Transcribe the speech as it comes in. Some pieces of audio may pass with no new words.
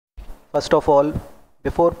First of all,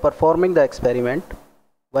 before performing the experiment,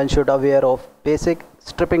 one should aware of basic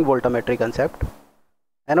stripping voltammetry concept.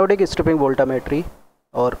 Anodic stripping voltammetry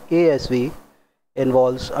or ASV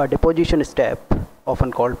involves a deposition step,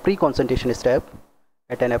 often called pre-concentration step,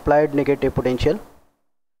 at an applied negative potential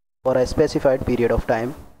for a specified period of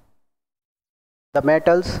time. The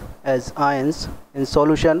metals as ions in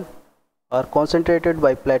solution are concentrated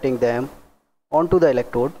by plating them onto the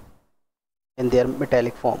electrode in their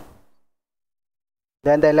metallic form.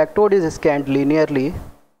 Then the electrode is scanned linearly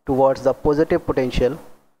towards the positive potential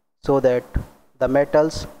so that the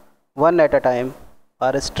metals one at a time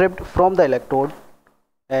are stripped from the electrode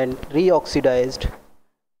and reoxidized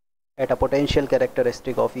at a potential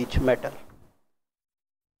characteristic of each metal.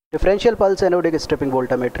 Differential pulse anodic stripping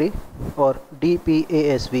voltammetry or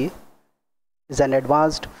DPASV is an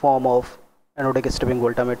advanced form of anodic stripping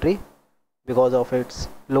voltammetry because of its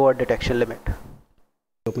lower detection limit.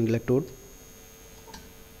 Doping electrode.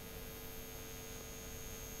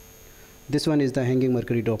 This one is the hanging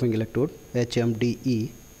mercury doping electrode,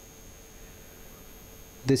 HMDE.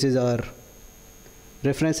 This is our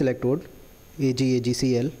reference electrode,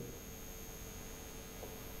 AgAgCl.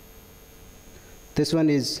 This one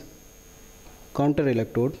is counter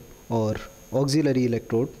electrode or auxiliary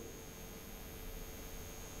electrode.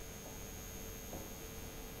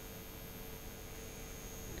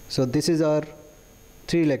 So this is our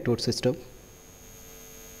 3 electrode system.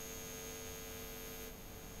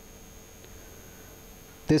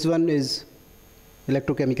 This one is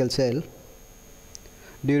electrochemical cell.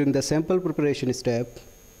 During the sample preparation step,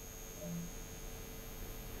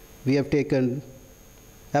 we have taken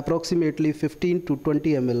approximately 15 to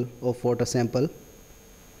 20 ml of water sample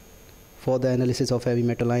for the analysis of heavy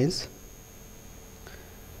metal ions.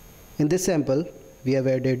 In this sample, we have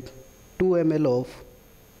added 2 ml of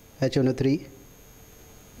HNO3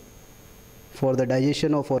 for the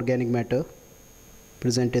digestion of organic matter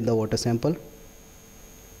present in the water sample,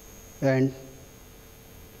 and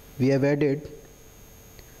we have added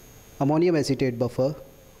ammonium acetate buffer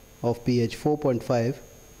of pH 4.5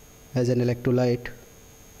 as an electrolyte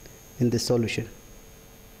in this solution.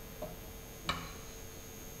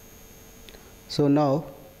 So now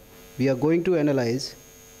we are going to analyze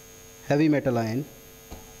heavy metal ion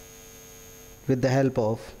with the help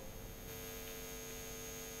of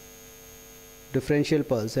differential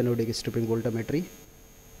pulse anodic stripping voltammetry.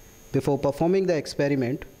 Before performing the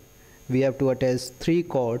experiment, we have to attach 3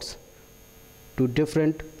 cords to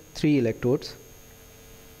different 3 electrodes.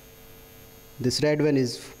 This red one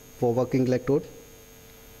is for working electrode.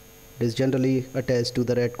 It is generally attached to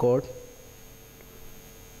the red cord.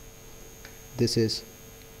 This is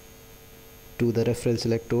to the reference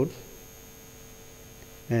electrode,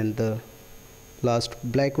 and the last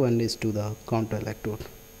black one is to the counter electrode.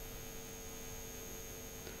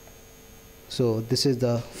 So this is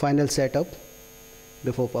the final setup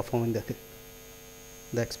before performing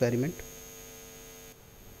the experiment.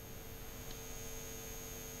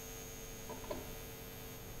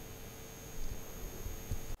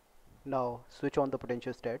 Now switch on the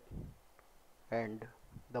potentiostat and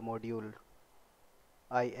the module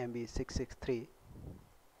IME663.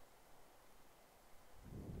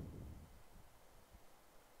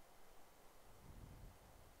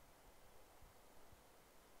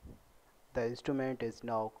 The instrument is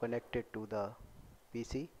now connected to the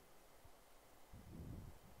PC.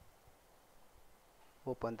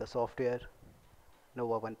 Open the software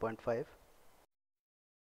Nova 1.5.